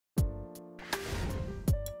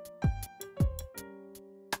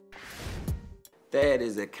Dad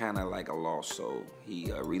is a kind of like a lost soul.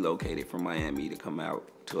 He relocated from Miami to come out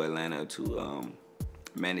to Atlanta to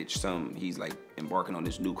manage some. He's like embarking on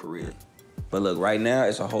this new career. But look, right now,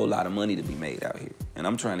 it's a whole lot of money to be made out here, and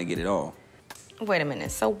I'm trying to get it all. Wait a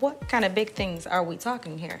minute, so what kind of big things are we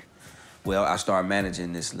talking here? Well, I started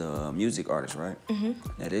managing this little music artist, right?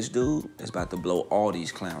 Now, this dude is about to blow all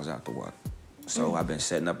these clowns out the water. So I've been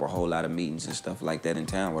setting up a whole lot of meetings and stuff like that in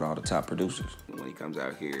town with all the top producers. When he comes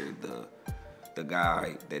out here, the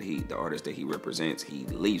guy that the artist that he represents, he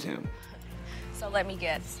leaves him. So let me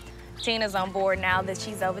guess, Tina's on board now that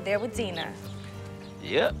she's over there with Tina.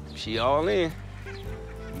 Yep, she all in.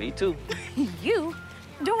 Me too. You?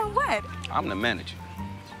 Doing what? I'm the manager.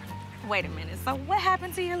 Wait a minute, so what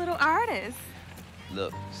happened to your little artist?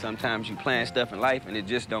 Look, sometimes you plan stuff in life and it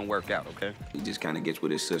just don't work out, okay? He just kind of gets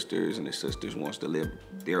with his sisters, and his sisters wants to live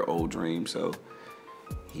their old dreams, so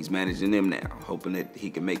he's managing them now, hoping that he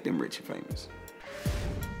can make them rich and famous.